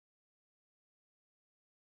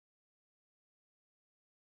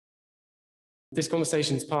This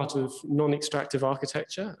conversation is part of Non-Extractive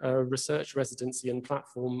Architecture, a research residency and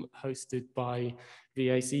platform hosted by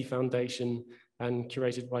VAC Foundation and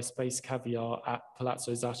curated by Space Caviar at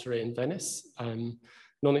Palazzo Zattari in Venice.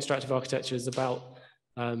 Non-extractive architecture is about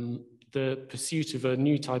the pursuit of a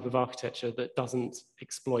new type of architecture that doesn't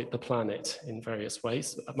exploit the planet in various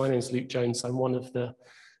ways. My name is Luke Jones. I'm one of the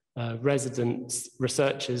resident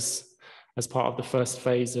researchers as part of the first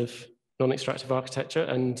phase of non-extractive architecture,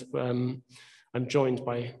 and I'm joined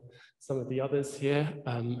by some of the others here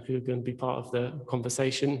who are going to be part of the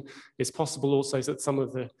conversation. It's possible also that some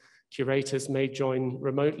of the curators may join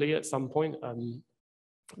remotely at some point.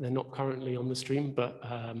 They're not currently on the stream, but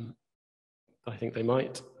I think they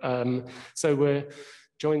might. So we're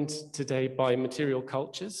joined today by Material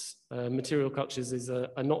Cultures. Material Cultures is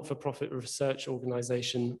a not-for-profit research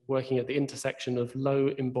organization working at the intersection of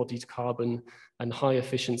low embodied carbon and high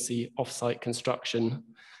efficiency off-site construction,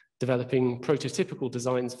 developing prototypical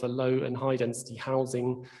designs for low and high density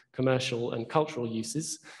housing, commercial and cultural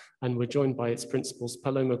uses. And we're joined by its principals,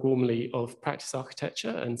 Paloma Gormley of Practice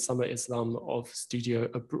Architecture and Summer Islam of Studio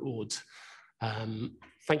Abroad.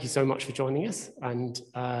 Thank you so much for joining us. And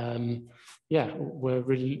yeah, we're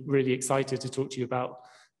really excited to talk to you about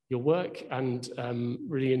your work and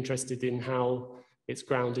really interested in how it's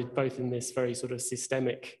grounded both in this very sort of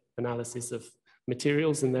systemic analysis of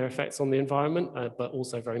materials and their effects on the environment, but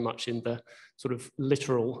also very much in the sort of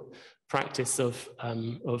literal practice of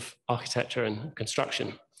architecture and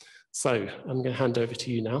construction. So I'm going to hand over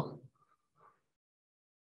to you now.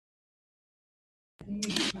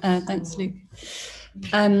 Thanks, Luke.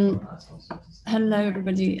 Hello,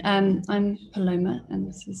 everybody. I'm Paloma, and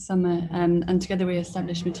this is Summer, and together we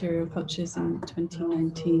established Material Cultures in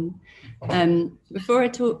 2019. Before I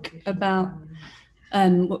talk about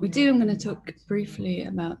what we do, I'm going to talk briefly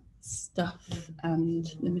about stuff and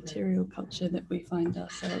the material culture that we find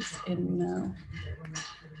ourselves in now.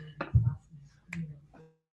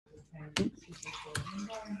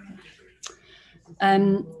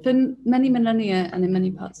 For many millennia and in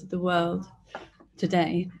many parts of the world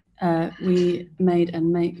today, we made and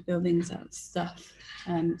make buildings out of stuff.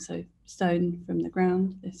 So stone from the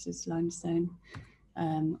ground, this is limestone,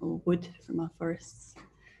 or wood from our forests.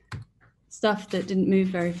 Stuff that didn't move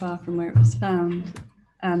very far from where it was found,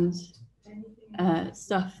 and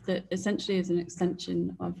stuff that essentially is an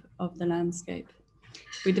extension of the landscape.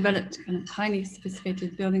 We developed kind of highly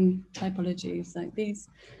sophisticated building typologies like these,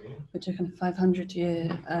 which are kind of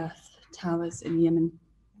 500-year earth towers in Yemen,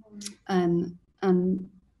 and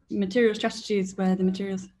material strategies where the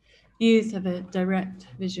materials used have a direct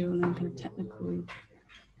visual and kind of technical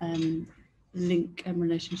link and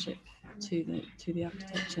relationship to the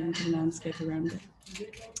architecture and to the landscape around it.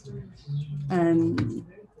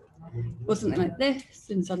 Or something like this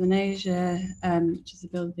in Southern Asia, which is a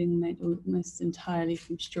building made almost entirely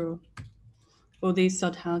from straw. Or these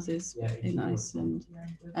sod houses in Iceland,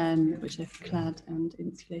 which are clad and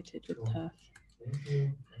insulated with turf.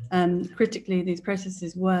 Critically, these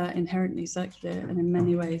processes were inherently circular, and in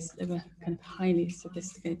many ways they were kind of highly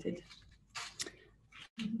sophisticated.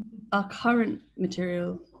 Our current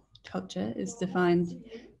material culture is defined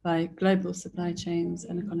by global supply chains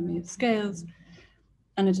and economy of scales,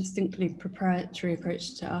 and a distinctly proprietary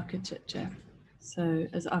approach to architecture. So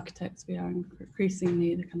as architects, we are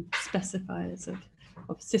increasingly the kind of specifiers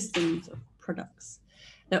of systems, of products.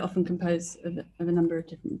 They're often composed of a number of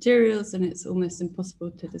different materials, and it's almost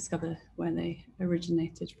impossible to discover where they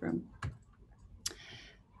originated from.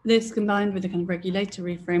 This, combined with a kind of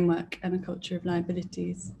regulatory framework and a culture of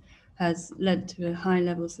liabilities, has led to high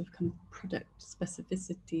levels of kind of product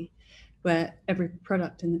specificity, where every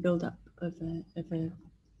product in the build-up of a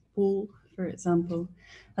wall, for example,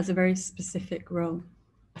 has a very specific role.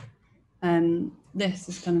 This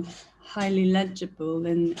is kind of highly legible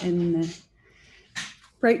in the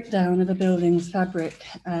breakdown of a building's fabric,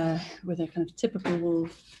 with a kind of typical wall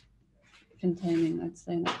containing, I'd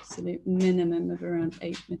say, an absolute minimum of around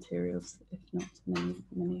 8 materials, if not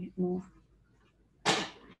many more.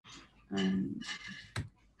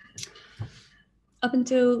 Up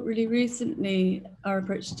until really recently, our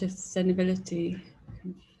approach to sustainability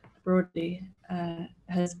broadly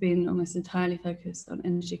has been almost entirely focused on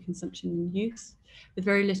energy consumption and use, with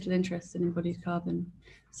very little interest in embodied carbon.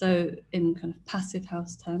 So in kind of passive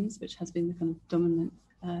house terms, which has been the kind of dominant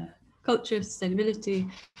culture of sustainability,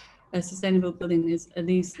 a sustainable building is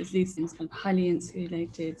these things, kind of highly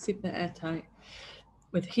insulated, super airtight,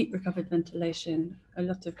 with heat recovered ventilation, a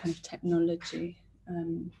lot of kind of technology,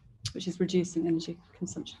 which is reducing energy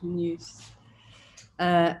consumption and use.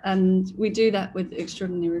 And we do that with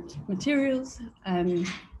extraordinary materials.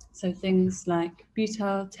 So things like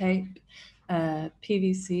butyl tape,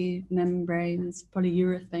 PVC membranes,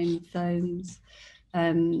 polyurethane foams,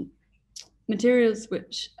 materials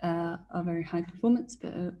which are very high performance,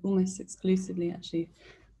 but are almost exclusively actually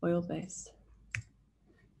oil-based.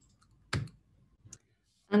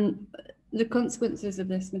 And the consequences of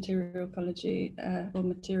this material ecology or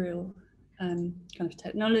material kind of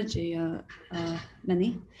technology are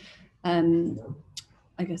many.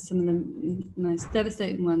 I guess some of the most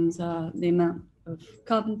devastating ones are the amount of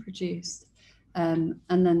carbon produced, and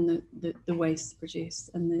then the waste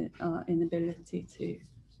produced, and our inability to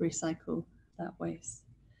recycle that waste.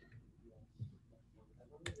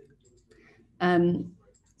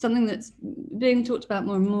 Something that's being talked about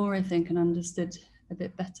more and more, I think, and understood a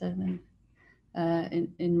bit better than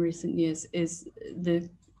in recent years is the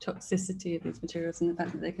toxicity of these materials and the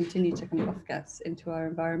fact that they continue to kind of off-gas into our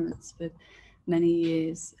environments for many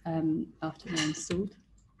years after they're installed.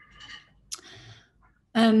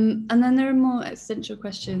 And then there are more existential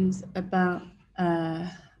questions about kind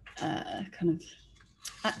of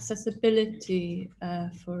accessibility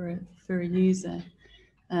for a user.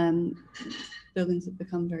 Buildings have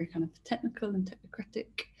become very kind of technical and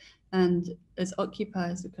technocratic, and as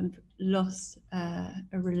occupiers we've kind of lost a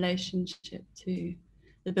relationship to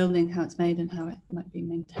the building, how it's made and how it might be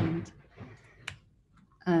maintained.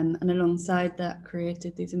 And alongside that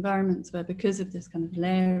created these environments where, because of this kind of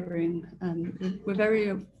layering, we're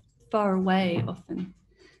very far away often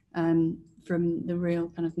from the real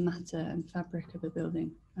kind of matter and fabric of a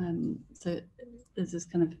building. So there's this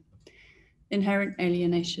kind of inherent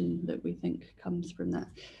alienation that we think comes from that.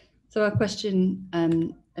 So our question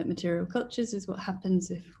at Material Cultures is what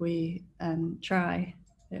happens if we try,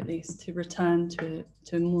 at least, to return to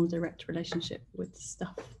a more direct relationship with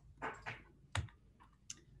stuff.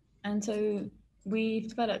 And so we've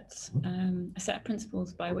developed a set of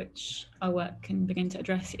principles by which our work can begin to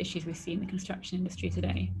address the issues we see in the construction industry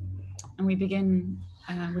today. And we begin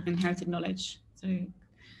with inherited knowledge. So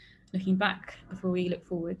looking back before we look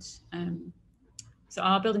forward. So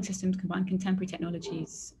our building systems combine contemporary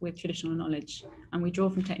technologies with traditional knowledge, and we draw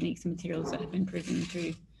from techniques and materials that have been proven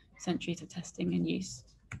through centuries of testing and use.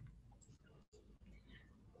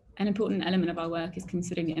 An important element of our work is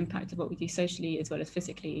considering the impact of what we do socially as well as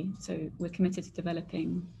physically. So we're committed to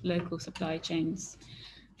developing local supply chains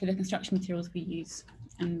for the construction materials we use,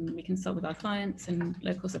 and we consult with our clients and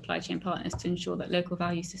local supply chain partners to ensure that local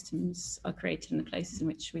value systems are created in the places in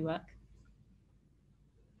which we work.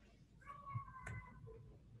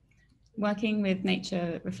 Working with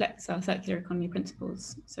nature reflects our circular economy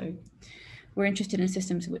principles. So we're interested in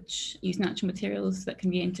systems which use natural materials that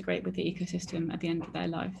can be integrated with the ecosystem at the end of their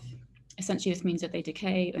life. Essentially, this means that they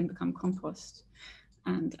decay and become compost.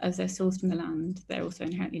 And as they're sourced from the land, they're also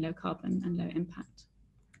inherently low carbon and low impact.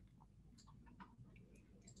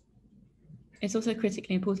 It's also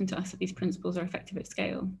critically important to us that these principles are effective at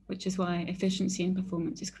scale, which is why efficiency and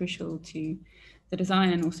performance is crucial to the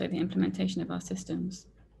design and also the implementation of our systems.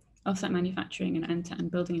 Offsite manufacturing and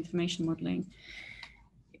end-to-end building information modeling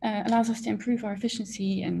allows us to improve our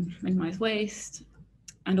efficiency and minimize waste,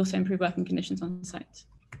 and also improve working conditions on site.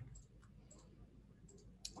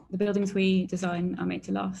 The buildings we design are made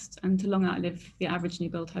to last and to long outlive the average new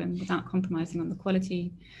build home without compromising on the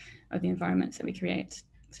quality of the environments that we create.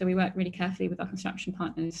 So we work really carefully with our construction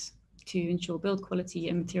partners to ensure build quality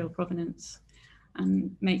and material provenance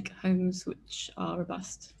and make homes which are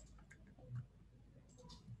robust.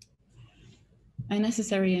 A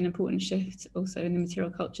necessary and important shift also in the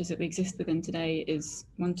material cultures that we exist within today is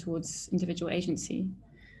one towards individual agency.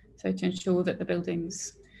 So to ensure that the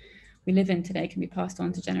buildings we live in today can be passed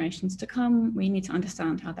on to generations to come, we need to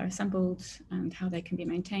understand how they're assembled and how they can be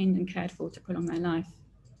maintained and cared for to prolong their life.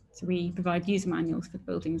 So we provide user manuals for the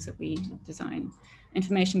buildings that we design,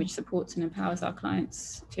 information which supports and empowers our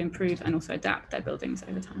clients to improve and also adapt their buildings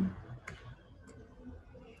over time.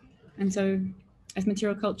 And so as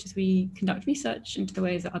material cultures, we conduct research into the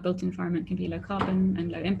ways that our built environment can be low carbon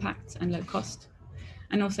and low impact and low cost.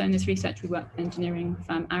 And also in this research, we work with engineering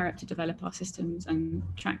firm Arup to develop our systems and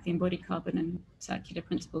track the embodied carbon and circular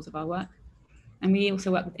principles of our work. And we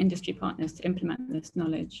also work with industry partners to implement this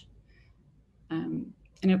knowledge. And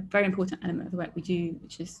a very important element of the work we do,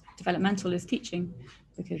 which is developmental, is teaching,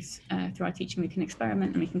 because through our teaching, we can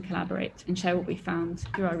experiment and we can collaborate and share what we found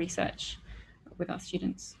through our research with our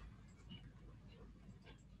students.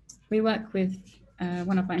 We work with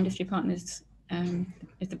one of our industry partners,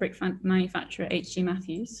 is the brick manufacturer HG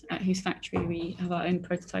Matthews, at whose factory we have our own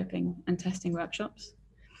prototyping and testing workshops.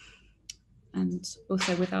 And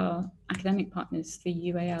also with our academic partners, the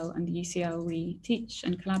UAL and the UCL, we teach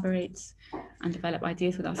and collaborate and develop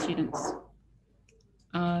ideas with our students.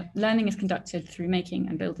 Our learning is conducted through making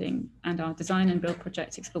and building, and our design and build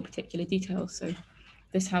projects explore particular details. So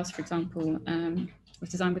this house, for example, was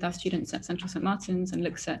designed with our students at Central St. Martin's and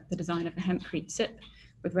looks at the design of a hempcrete SIP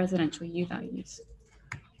with residential U values.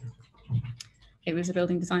 It was a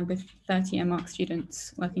building designed with 30 MArch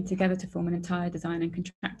students working together to form an entire design and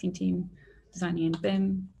contracting team, designing in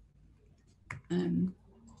BIM,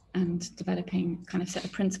 and developing kind of set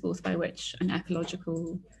of principles by which an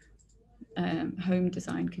ecological home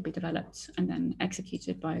design could be developed and then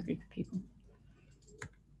executed by a group of people.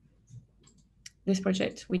 This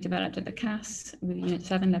project we developed at the CAS with Unit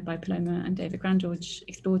 7 led by Paloma and David Grandgeorge,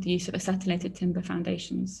 explored the use of acetylated timber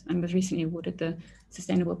foundations and was recently awarded the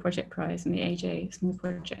Sustainable Project Prize in the AJ Small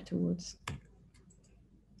Project Awards.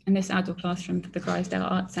 And this outdoor classroom for the Grisdale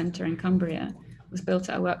Art Centre in Cumbria was built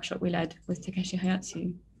at a workshop we led with Takeshi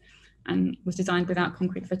Hayatsu and was designed without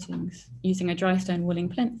concrete footings, using a dry stone walling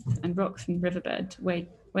plinth and rocks from the riverbed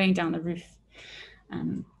weighing down the roof.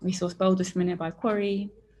 We sourced boulders from a nearby quarry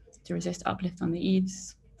to resist uplift on the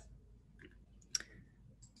eaves,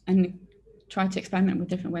 and tried to experiment with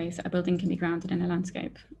different ways that a building can be grounded in a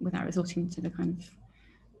landscape without resorting to the kind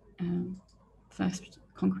of first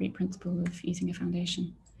concrete principle of using a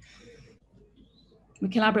foundation. We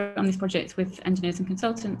collaborate on these projects with engineers and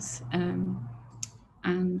consultants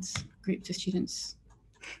and groups of students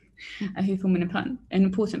who form an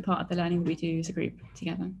important part of the learning that we do as a group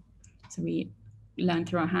together. So we learn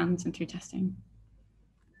through our hands and through testing.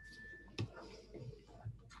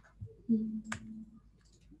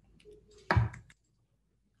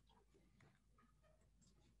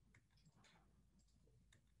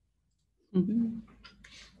 Mm-hmm.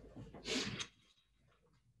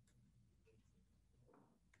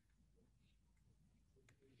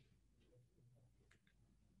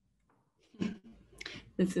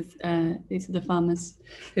 These are the farmers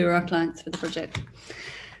who are our clients for the project.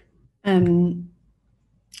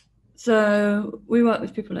 So we work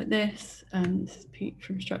with people like this, this is Pete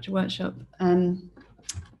from Structure Workshop, and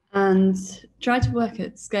try to work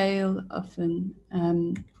at scale, often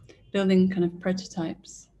building kind of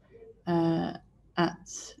prototypes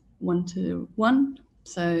at 1:1.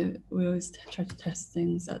 So we always try to test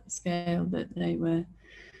things at the scale that they were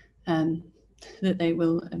that they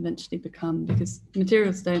will eventually become, because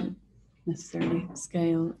materials don't necessarily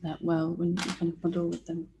scale that well when you kind of model with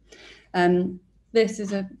them. This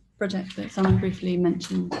is a project that someone briefly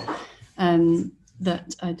mentioned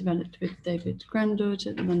that I developed with David Grandgeorge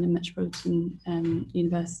at the London Metropolitan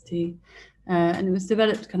University, and it was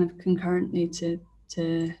developed kind of concurrently to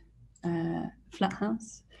Flat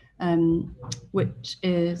House, which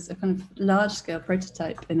is a kind of large-scale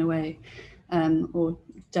prototype in a way, or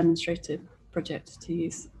demonstrative project, to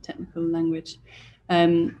use technical language.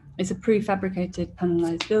 It's a prefabricated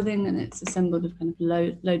panelized building, and it's assembled of kind of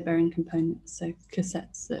load-bearing components, so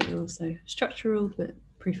cassettes that are also structural but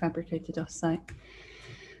prefabricated off-site.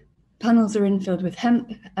 Panels are infilled with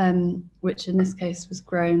hemp, which in this case was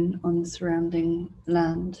grown on the surrounding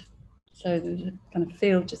land. So there's a kind of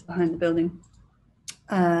field just behind the building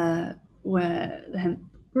where the hemp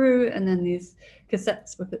grew, and then these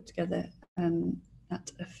cassettes were put together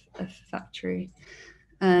at a factory.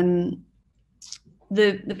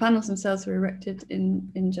 The panels themselves were erected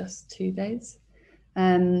in just 2 days.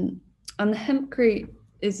 And the hempcrete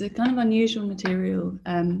is a kind of unusual material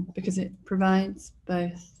because it provides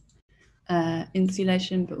both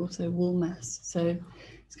insulation but also wall mass. So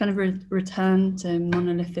it's kind of a return to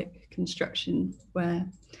monolithic construction where,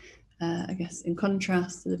 I guess, in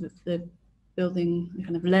contrast to the building, the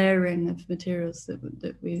kind of layering of materials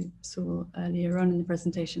that we saw earlier on in the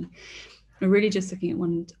presentation, we're really just looking at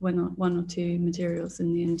one or two materials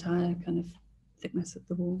in the entire kind of thickness of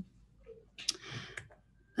the wall.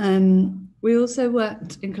 We also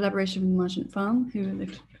worked in collaboration with Margent Farm, who are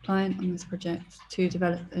the client on this project, to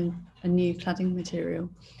develop a new cladding material.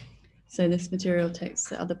 So this material takes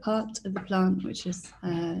the other part of the plant, which is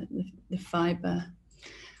the fibre,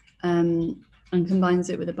 and combines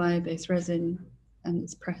it with a bio-based resin, and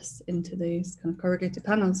it's pressed into these kind of corrugated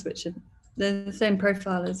panels, which are they're the same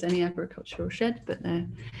profile as any agricultural shed, but they're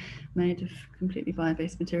made of completely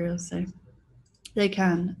bio-based materials, so they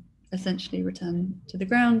can essentially return to the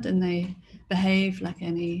ground, and they behave like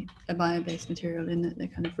a bio-based material in that they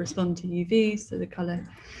kind of respond to UV, so the colour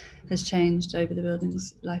has changed over the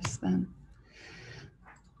building's lifespan.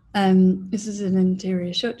 This is an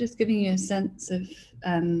interior shot, just giving you a sense of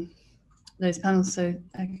those panels. So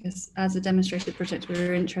I guess as a demonstrative project, we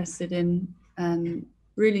were interested in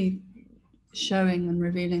really showing and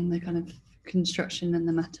revealing the kind of construction and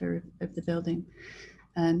the matter of the building.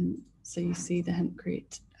 So you see the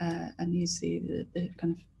hempcrete and you see the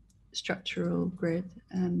kind of structural grid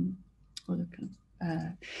or the kind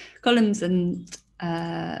of columns and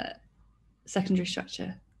secondary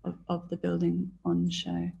structure of the building on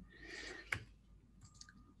show.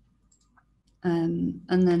 And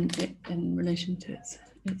then in relation to its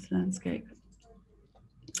landscape.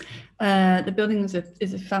 The building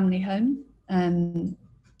is a family home, and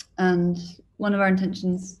one of our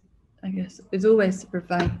intentions, I guess, is always to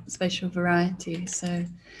provide spatial variety. So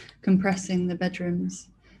compressing the bedrooms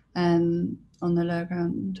on the lower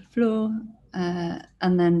ground floor,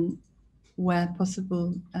 and then where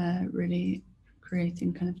possible, really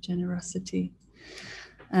creating kind of generosity.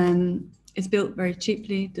 It's built very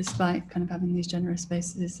cheaply, despite kind of having these generous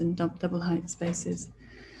spaces and double height spaces.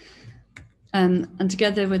 And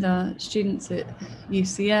together with our students at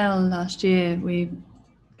UCL last year, we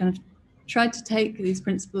kind of tried to take these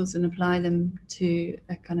principles and apply them to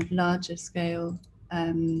a kind of larger scale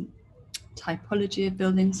typology of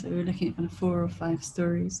buildings. So we were looking at kind of 4 or 5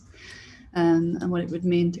 stories, and what it would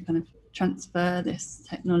mean to kind of transfer this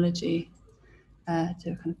technology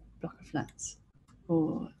to a kind of block of flats,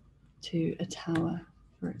 or to a tower,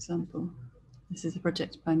 for example. This is a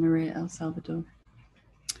project by Maria El Salvador.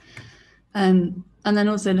 And then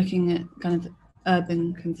also looking at kind of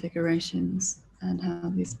urban configurations and how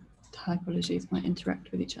these typologies might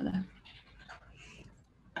interact with each other.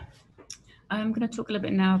 I'm going to talk a little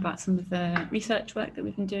bit now about some of the research work that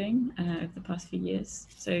we've been doing over the past few years.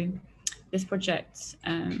 So this project,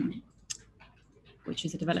 which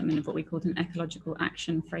is a development of what we called an ecological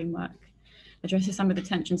action framework, addresses some of the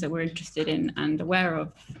tensions that we're interested in and aware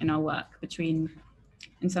of in our work between,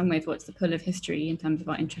 in some ways, what's the pull of history in terms of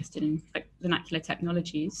our interest in vernacular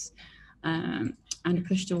technologies, and a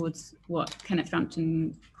push towards what Kenneth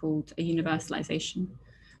Frampton called a universalization.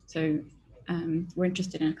 So we're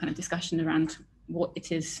interested in a kind of discussion around what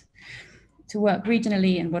it is to work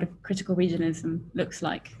regionally and what a critical regionalism looks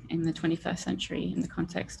like in the 21st century in the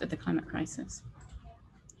context of the climate crisis.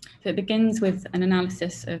 So it begins with an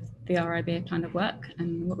analysis of the RIBA plan of work,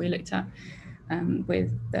 and what we looked at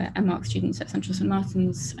with the MArch students at Central St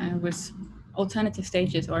Martin's was alternative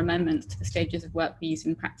stages or amendments to the stages of work we use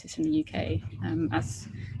in practice in the UK as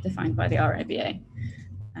defined by the RIBA,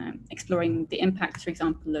 exploring the impact, for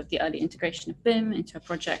example, of the early integration of BIM into a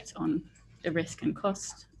project on the risk and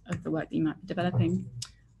cost of the work that you might be developing,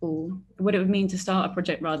 or what it would mean to start a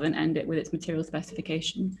project rather than end it with its material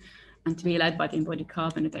specification, and to be led by the embodied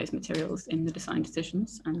carbon of those materials in the design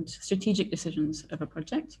decisions and strategic decisions of a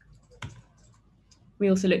project. We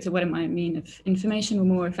also looked at what it might mean if information were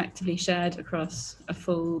more effectively shared across a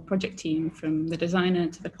full project team, from the designer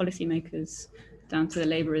to the policymakers, down to the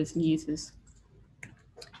labourers and users.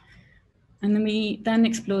 And then we then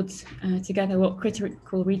explored together what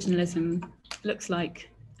critical regionalism looks like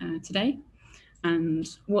today, and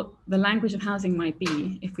what the language of housing might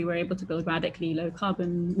be if we were able to build radically low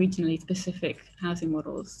carbon, regionally specific housing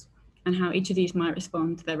models, and how each of these might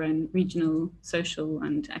respond to their own regional, social,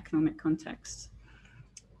 and economic contexts.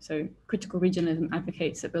 So critical regionalism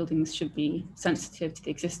advocates that buildings should be sensitive to the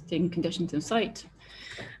existing conditions of site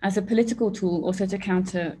as a political tool, also to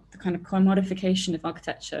counter the kind of commodification of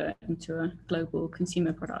architecture into a global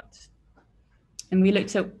consumer product. And we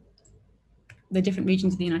looked at the different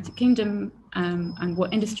regions of the United Kingdom and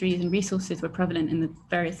what industries and resources were prevalent in the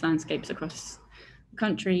various landscapes across the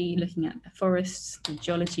country, looking at the forests, the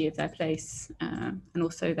geology of their place, and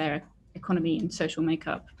also their economy and social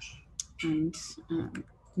makeup and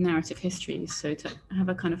narrative histories. So to have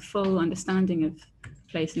a kind of full understanding of the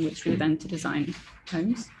place in which we were then to design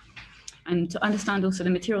homes, and to understand also the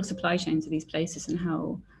material supply chains of these places and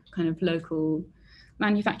how kind of local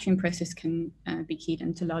manufacturing process can be keyed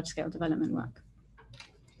into large-scale development work.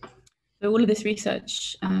 So all of this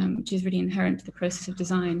research, which is really inherent to the process of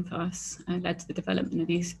design for us, led to the development of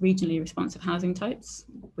these regionally responsive housing types,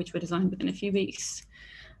 which were designed within a few weeks,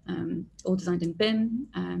 all designed in BIM,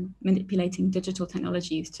 manipulating digital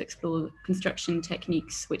technologies to explore construction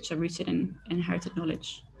techniques which are rooted in inherited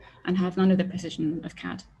knowledge and have none of the precision of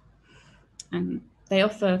CAD. And they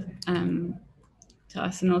offer to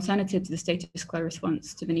us an alternative to the status quo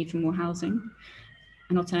response to the need for more housing,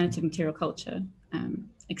 an alternative material culture,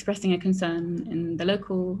 expressing a concern in the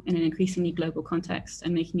local, in an increasingly global context,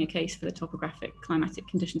 and making a case for the topographic climatic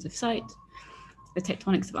conditions of site, the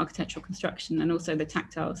tectonics of architectural construction, and also the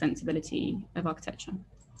tactile sensibility of architecture.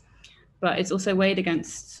 But it's also weighed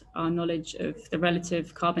against our knowledge of the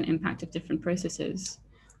relative carbon impact of different processes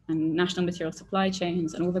and national material supply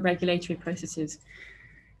chains and all the regulatory processes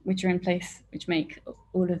which are in place, which make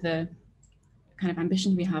all of the kind of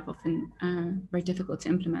ambitions we have often very difficult to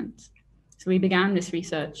implement. So we began this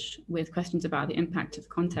research with questions about the impact of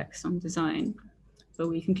context on design, but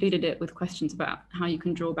we concluded it with questions about how you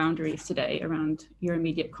can draw boundaries today around your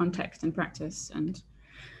immediate context and practice, and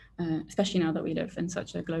especially now that we live in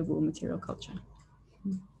such a global material culture.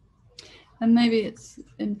 And maybe it's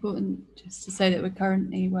important just to say that we're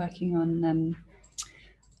currently working on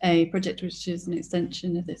a project which is an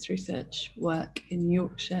extension of this research work in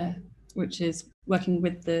Yorkshire, which is working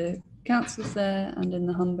with the councils there and in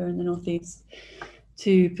the Humber in the northeast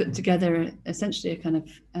to put together essentially a kind of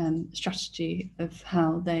strategy of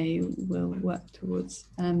how they will work towards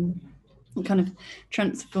kind of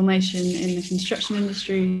transformation in the construction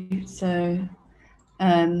industry. So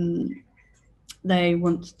they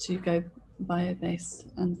want to go bio-based,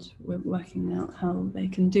 and we're working out how they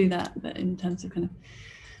can do that, but in terms of kind of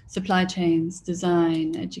supply chains,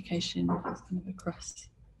 design, education, kind of across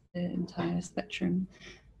the entire spectrum.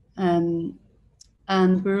 And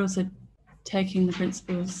we're also taking the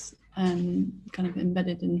principles kind of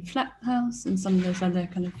embedded in Flat House and some of those other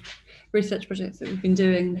kind of research projects that we've been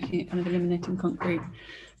doing, looking at kind of eliminating concrete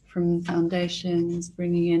from foundations,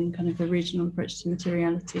 bringing in kind of a regional approach to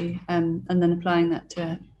materiality, and then applying that to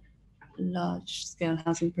a large-scale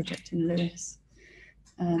housing project in Lewis.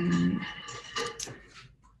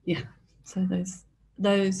 Yeah, so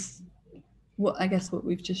those what I guess what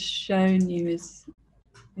we've just shown you is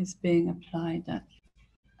being applied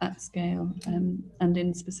at scale and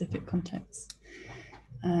in specific contexts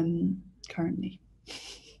currently.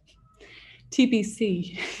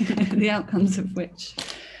 TBC, the outcomes of which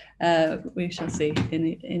we shall see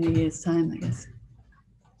in a year's time, I guess.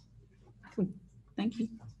 Cool. Thank you.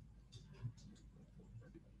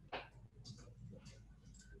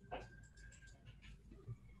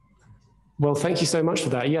 Well, thank you so much for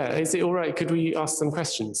that. Yeah, is it all right? Could we ask some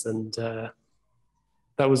questions? And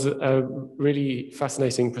that was a really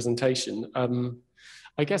fascinating presentation.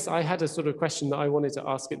 I guess I had a sort of question that I wanted to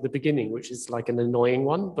ask at the beginning, which is like an annoying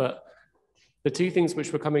one, but the two things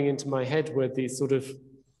which were coming into my head were these sort of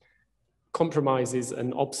compromises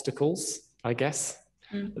and obstacles, I guess,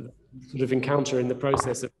 sort of encounter in the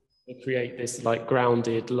process of create this like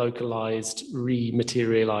grounded, localized,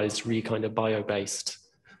 rematerialized, kind of bio-based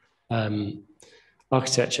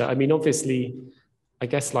architecture. I mean, obviously, I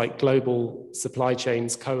guess like global supply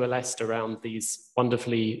chains coalesced around these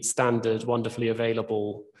wonderfully standard, wonderfully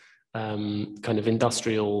available kind of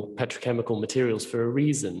industrial petrochemical materials for a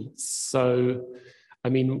reason. So, I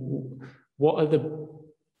mean, what are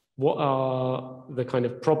the kind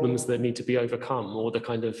of problems that need to be overcome, or the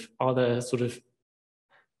kind of, are there sort of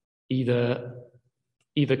either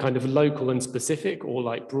kind of local and specific, or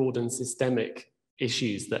like broad and systemic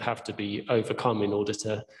issues that have to be overcome in order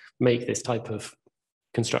to make this type of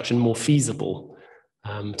construction more feasible,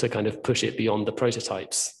 to kind of push it beyond the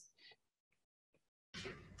prototypes?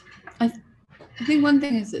 I think one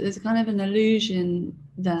thing is that there's kind of an illusion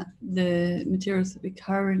that the materials that we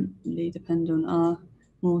currently depend on are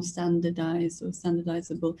more standardized or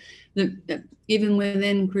standardizable. Even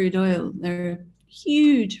within crude oil, there are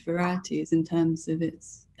huge varieties in terms of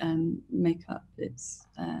its makeup, its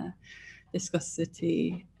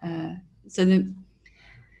viscosity. So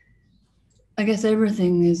I guess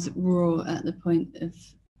everything is raw at the point of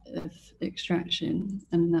extraction,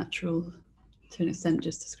 and natural, to an extent,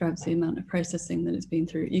 just describes the amount of processing that it's been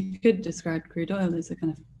through. You could describe crude oil as a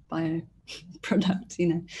kind of bio product, you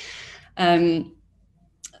know.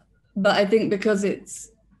 But I think because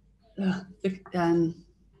it's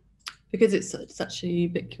such a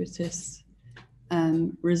ubiquitous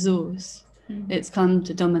resource, it's come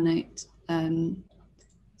to dominate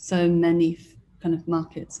so many kind of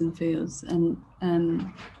markets and fields, and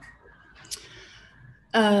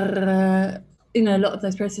you know, a lot of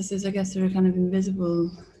those processes, I guess, are kind of invisible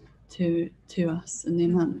to us, and the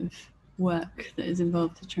amount of work that is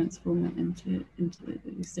involved to transform it into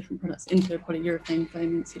these different products, into polyurethane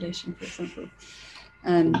foam insulation, for example,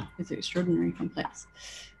 is extraordinarily complex.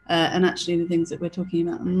 And actually, the things that we're talking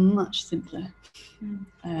about are much simpler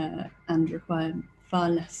and require far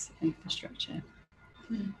less infrastructure.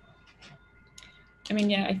 I mean,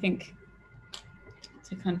 yeah, I think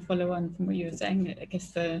to kind of follow on from what you were saying, I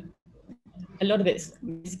guess a lot of it's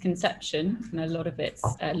misconception and a lot of it's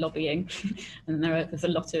lobbying, and there's a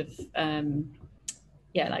lot of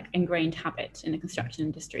like ingrained habit in the construction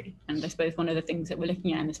industry. And I suppose one of the things that we're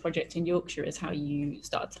looking at in this project in Yorkshire is how you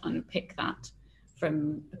start to unpick that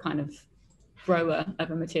from a kind of grower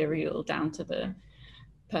of a material down to the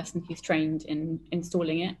person who's trained in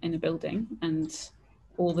installing it in a building, and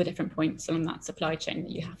all the different points along that supply chain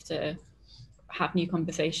that you have to have new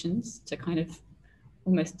conversations to kind of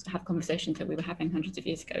almost have conversations that we were having hundreds of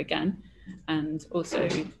years ago again. And also,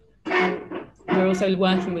 we're also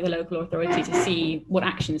working with the local authority to see what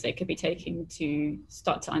actions they could be taking to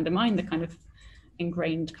start to undermine the kind of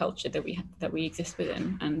ingrained culture that we exist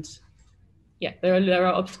within. And yeah, there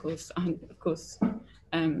are obstacles, of course,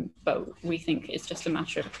 but we think it's just a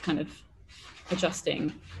matter of kind of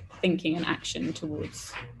adjusting thinking and action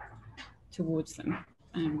towards them.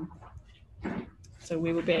 So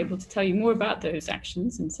we will be able to tell you more about those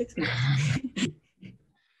actions in 6 months.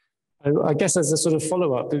 I guess as a sort of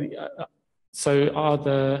follow-up, so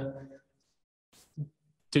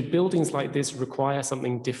do buildings like this require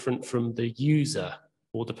something different from the user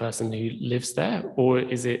or the person who lives there, or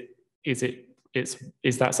is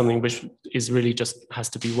that something which is really just has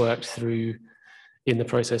to be worked through in the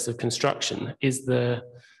process of construction?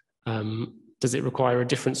 Does it require a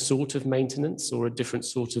different sort of maintenance or a different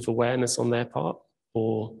sort of awareness on their part,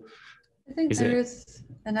 or I think there is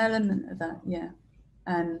an element of that, yeah.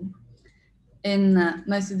 In that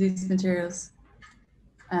most of these materials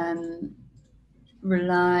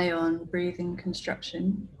rely on breathing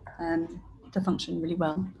construction to function really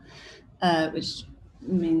well, which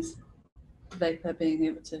means vapor being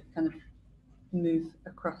able to kind of move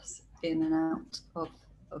across in and out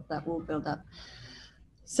of that wall build-up.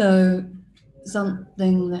 So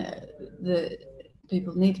something that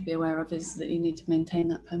people need to be aware of is that you need to maintain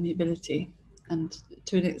that permeability and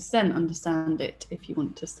to an extent understand it if you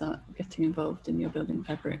want to start getting involved in your building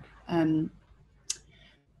fabric.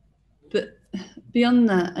 But beyond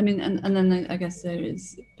that, I mean, and then I guess there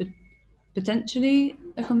is potentially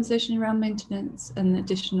a conversation around maintenance and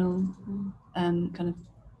additional kind of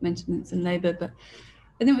maintenance and labour, but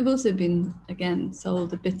I think we've also been, again,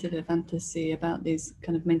 sold a bit of a fantasy about these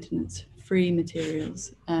kind of maintenance-free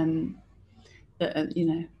materials that are, you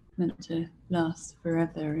know, meant to last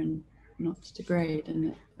forever and not degrade,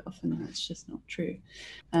 and often that's just not true.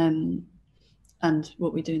 And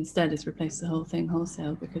what we do instead is replace the whole thing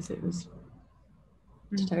wholesale because it was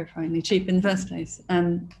terrifyingly cheap in the first place.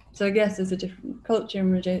 So I guess there's a different culture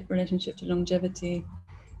and relationship to longevity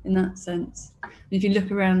in that sense. And if you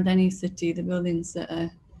look around any city, the buildings that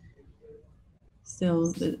are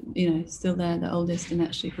still there, the oldest and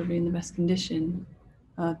actually probably in the best condition,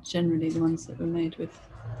 are generally the ones that were made with,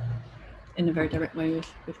 in a very direct way,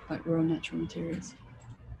 with quite raw natural materials.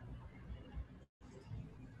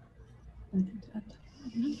 Anything to add?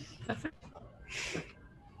 Perfect.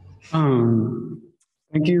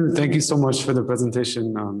 Thank you so much for the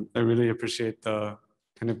presentation. I really appreciate the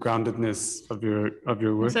kind of groundedness of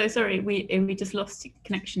your work. So sorry, we just lost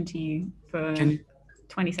connection to you for 20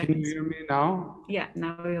 seconds. Can you hear me now? Yeah,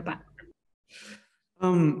 now you're back.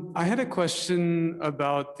 I had a question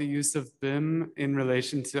about the use of BIM in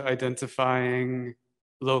relation to identifying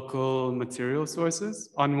local material sources.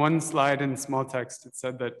 On one slide in small text, it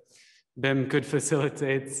said that BIM could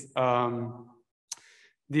facilitate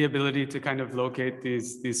the ability to kind of locate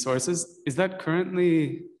these sources. Is that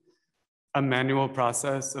currently a manual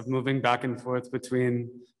process of moving back and forth between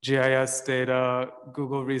GIS data,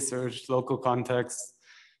 Google research, local context?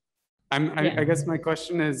 I guess my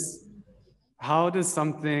question is, how does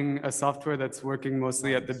a software that's working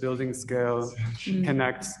mostly at the building scale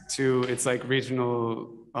connect to its like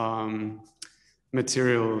regional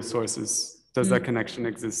material sources? Does that connection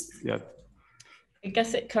exist yet? I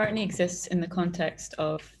guess it currently exists in the context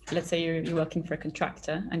of, let's say you're working for a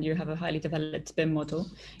contractor and you have a highly developed BIM model.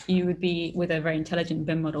 You would be, with a very intelligent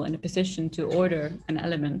BIM model, in a position to order an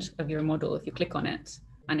element of your model if you click on it.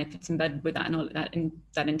 And if it's embedded with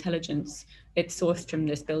that intelligence, it's sourced from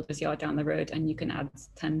this builder's yard down the road, and you can add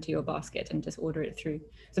 10 to your basket and just order it through.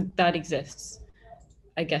 So that exists.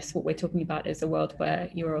 I guess what we're talking about is a world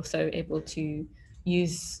where you're also able to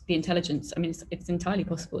use the intelligence. I mean, it's entirely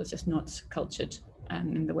possible. It's just not cultured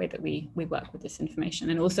in the way that we work with this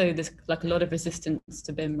information. And also there's like a lot of resistance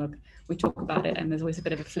to BIM. We talk about it and there's always a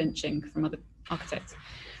bit of a flinching from other architects.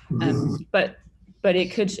 But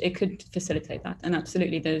it could facilitate that. And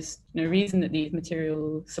absolutely, there's no reason that these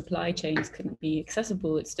material supply chains couldn't be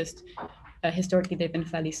accessible. It's just historically they've been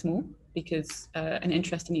fairly small because an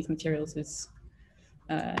interest in these materials is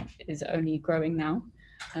only growing now.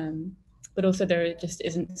 But also there just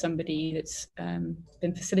isn't somebody that's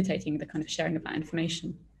been facilitating the kind of sharing of that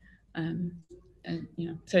information. And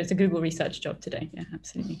so it's a Google research job today. Yeah,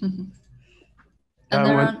 absolutely. And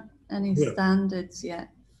there aren't any standards yet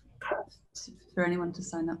for anyone to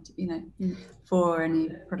sign up to, for any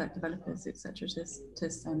product developers, etc., to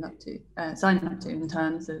sign up to in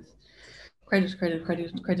terms of cradle to cradle,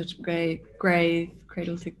 cradle to grave,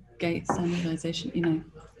 cradle to gate standardization, you know,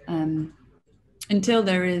 until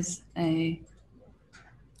there is a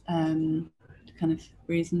kind of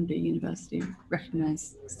reasonably university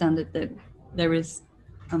recognized standard, that there is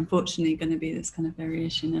unfortunately going to be this kind of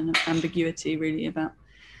variation and ambiguity really about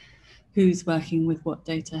who's working with what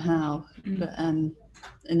data how, but and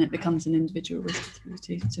it becomes an individual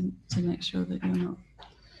responsibility to make sure that you're not,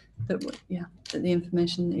 that the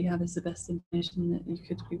information that you have is the best information that you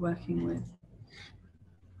could be working with.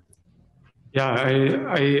 Yeah,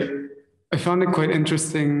 I found it quite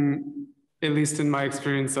interesting, at least in my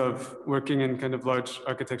experience of working in kind of large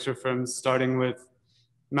architecture firms, starting with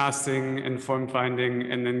massing and form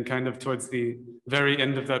finding, and then kind of towards the very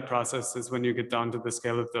end of that process is when you get down to the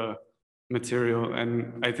scale of the material.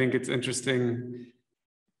 And I think it's interesting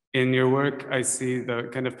in your work, I see the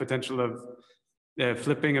kind of potential of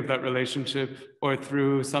flipping of that relationship, or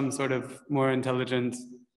through some sort of more intelligent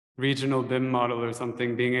regional BIM model or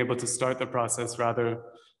something, being able to start the process rather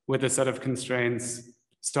with a set of constraints,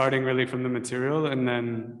 starting really from the material and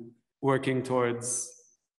then working towards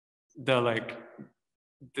the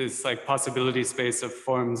this possibility space of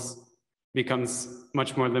forms becomes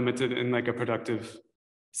much more limited in like a productive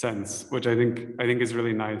sense, which I think is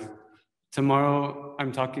really nice. Tomorrow,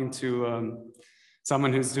 I'm talking to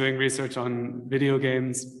someone who's doing research on video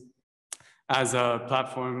games as a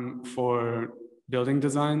platform for building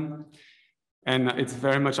design. And it's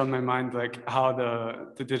very much on my mind, like how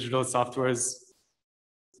the digital softwares,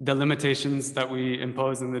 the limitations that we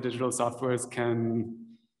impose in the digital softwares can,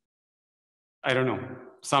 I don't know,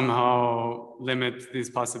 somehow limit these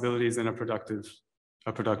possibilities in a productive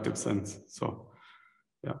sense. So,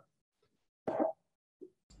 yeah.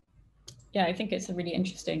 Yeah, I think it's a really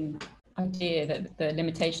interesting idea that the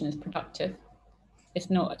limitation is productive.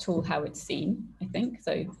 It's not at all how it's seen, I think.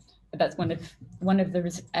 So that's one of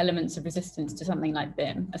the elements of resistance to something like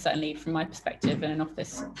BIM. Certainly from my perspective in an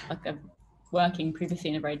office, working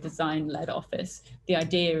previously in a very design-led office, the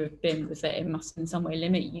idea of BIM was that it must in some way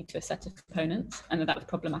limit you to a set of components, and that was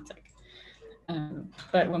problematic.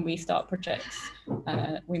 But when we start projects,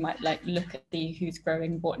 we might look at who's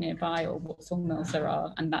growing what nearby or what sawmills there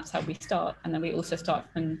are, and that's how we start. And then we also start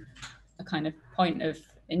from a kind of point of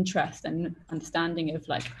interest and understanding of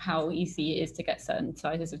how easy it is to get certain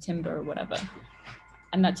sizes of timber or whatever.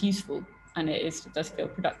 And that's useful, and it does feel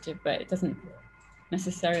productive, but it doesn't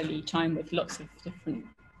necessarily chime with lots of different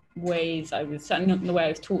ways. Certainly not in the way I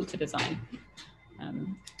was taught to design.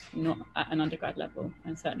 Not at an undergrad level,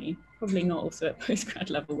 and certainly probably not also at postgrad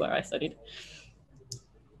level where I studied.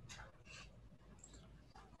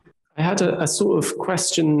 I had a sort of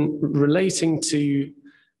question relating to,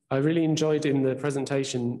 I really enjoyed in the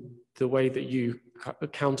presentation the way that you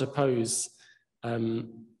counterpose the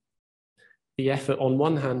effort on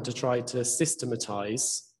one hand to try to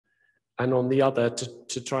systematize, and on the other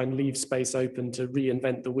to try and leave space open to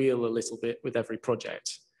reinvent the wheel a little bit with every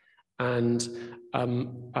project. And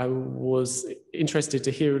I was interested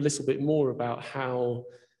to hear a little bit more about how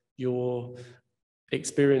your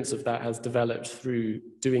experience of that has developed through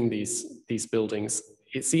doing these buildings.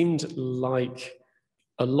 It seemed like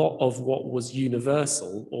a lot of what was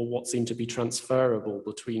universal, or what seemed to be transferable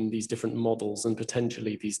between these different models and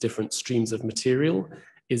potentially these different streams of material,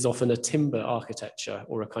 is often a timber architecture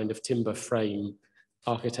or a kind of timber frame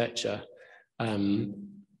architecture. And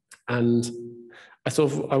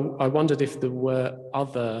I wondered if there were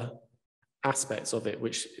other aspects of it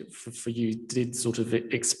which for you did sort of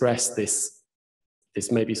express this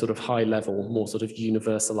maybe sort of high level, more sort of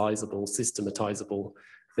universalizable, systematizable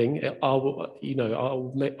thing. Is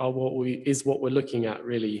what we're looking at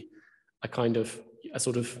really a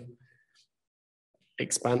sort of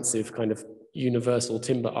expansive kind of universal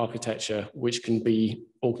timber architecture which can be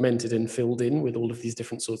augmented and filled in with all of these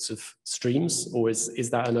different sorts of streams, or is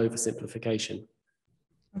that an oversimplification?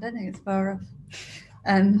 I don't think it's far off.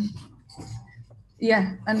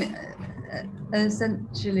 Yeah, I mean,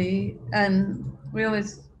 essentially, we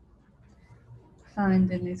always find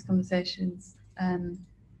in these conversations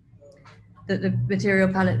that the material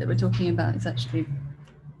palette that we're talking about is actually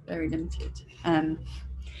very limited.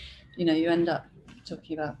 You end up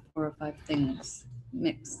talking about 4 or 5 things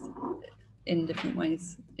mixed in different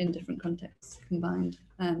ways, in different contexts, combined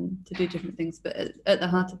to do different things. But at the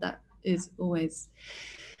heart of that is always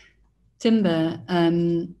timber,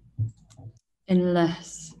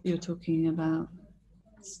 unless you're talking about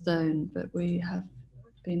stone. But we have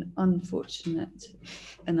been unfortunate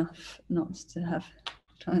enough not to have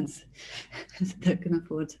clients that can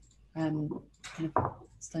afford kind of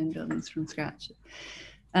stone buildings from scratch.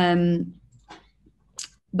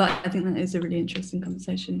 but I think that is a really interesting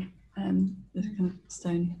conversation, this kind of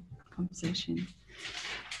stone conversation.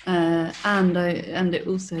 And it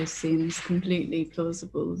also seems completely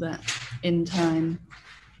plausible that in time,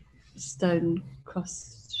 stone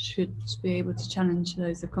costs should be able to challenge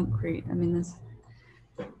those of concrete. I mean,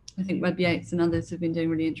 I think Webb Yates and others have been doing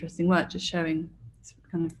really interesting work just showing this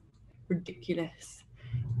kind of ridiculous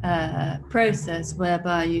process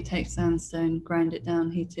whereby you take sandstone, grind it down,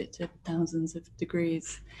 heat it to thousands of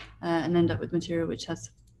degrees, and end up with material which has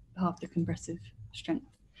half the compressive strength,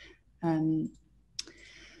 and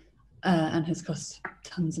has cost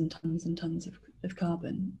tons and tons and tons of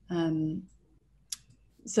carbon.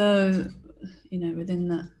 So, you know, within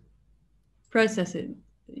that process,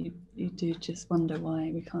 you do just wonder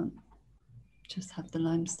why we can't just have the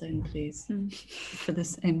limestone, please, for the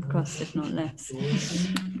same cost, if not less.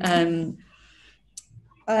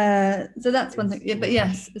 So that's one thing. Yeah, but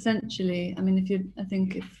yes, essentially, I mean, I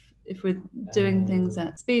think if we're doing things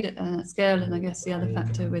at speed, at scale, and I guess the other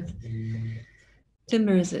factor with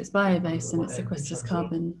timber is that it's bio-based and it sequesters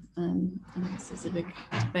carbon. And this is a big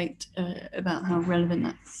debate about how relevant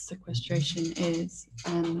that sequestration is.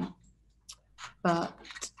 But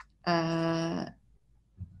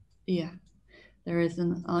yeah, there is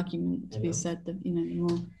an argument to be said that, you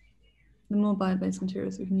know, the more bio-based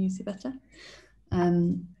materials we can use, the better.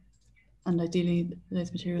 And ideally,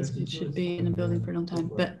 those materials should be in a building for a long time.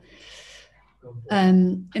 But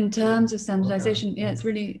in terms of standardization, yeah, it's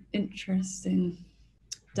really interesting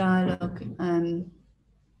dialogue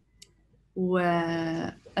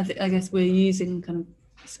where I guess we're using kind of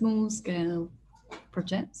small scale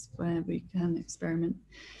projects where we can experiment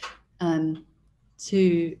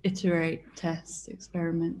to iterate, test,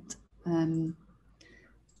 experiment, and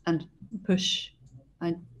push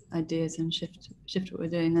ideas and shift what we're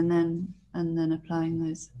doing, and then applying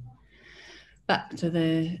those back to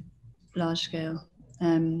the large scale.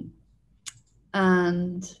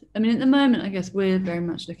 And I mean, at the moment, I guess we're very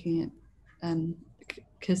much looking at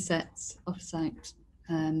cassettes offsite.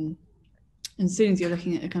 And as soon as you're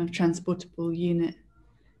looking at a kind of transportable unit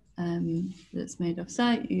that's made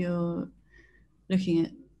offsite, you're looking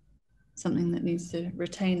at something that needs to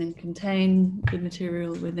retain and contain the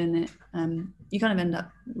material within it. You kind of end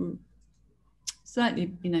up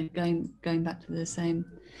slightly, you know, going back to the same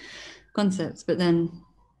concepts, but then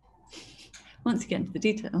once you get into the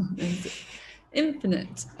detail, there's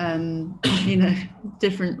infinite, you know,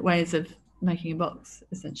 different ways of making a box,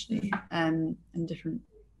 essentially, and different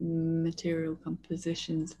material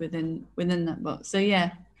compositions within that box. So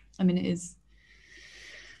yeah, I mean, it is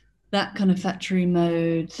that kind of factory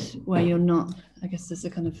mode where you're not, I guess there's a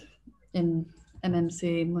kind of, in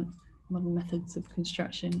MMC, modern methods of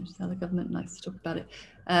construction, which is how the government likes to talk about it,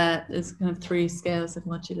 there's kind of 3 scales of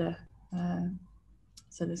modular.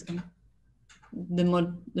 So there's kind of the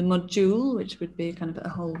module, which would be kind of a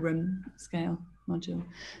whole room scale module,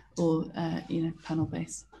 or you know, panel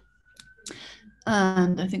base.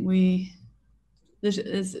 And I think there's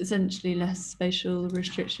essentially less spatial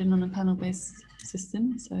restriction on a panel based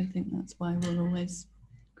system, so I think that's why we'll always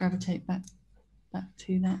gravitate back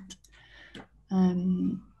to that,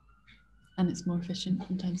 and it's more efficient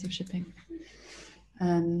in terms of shipping.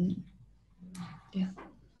 Yeah.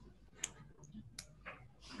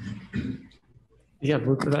 Yeah,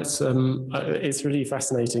 well, that's it's really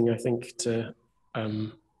fascinating, I think, to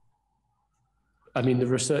I mean, the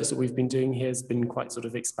research that we've been doing here has been quite sort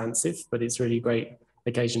of expansive, but it's really great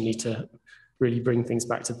occasionally to really bring things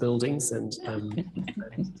back to buildings and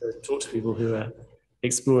to talk to people who are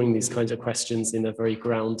exploring these kinds of questions in a very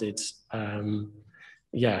grounded,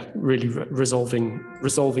 yeah, really resolving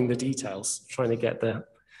the details, trying to get the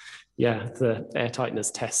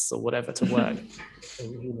airtightness tests or whatever to work,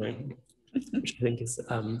 you know, which I think is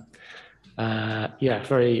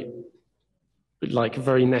yeah,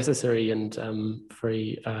 very necessary and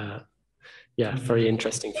very yeah, very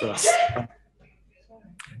interesting for us.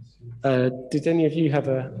 Did any of you have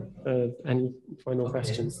any final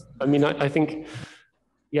questions? I mean, I think,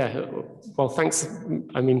 yeah, well, thanks.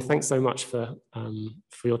 I mean, thanks so much for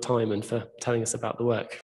your time and for telling us about the work.